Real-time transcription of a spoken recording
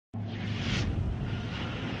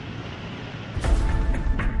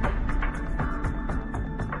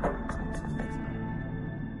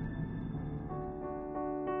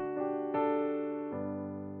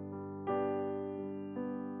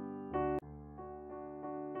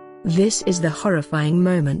This is the horrifying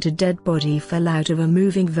moment a dead body fell out of a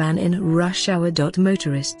moving van in rush hour.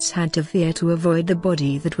 Motorists had to veer to avoid the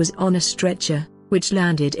body that was on a stretcher, which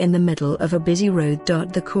landed in the middle of a busy road.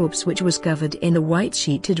 The corpse, which was covered in a white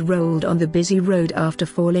sheet, had rolled on the busy road after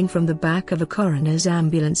falling from the back of a coroner's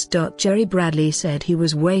ambulance. Jerry Bradley said he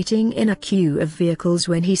was waiting in a queue of vehicles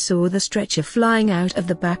when he saw the stretcher flying out of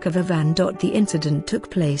the back of a van. The incident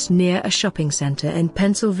took place near a shopping center in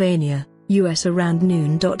Pennsylvania, U.S. around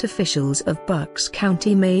noon. Officials of Bucks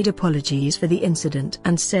County made apologies for the incident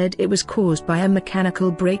and said it was caused by a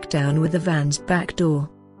mechanical breakdown with the van's back door.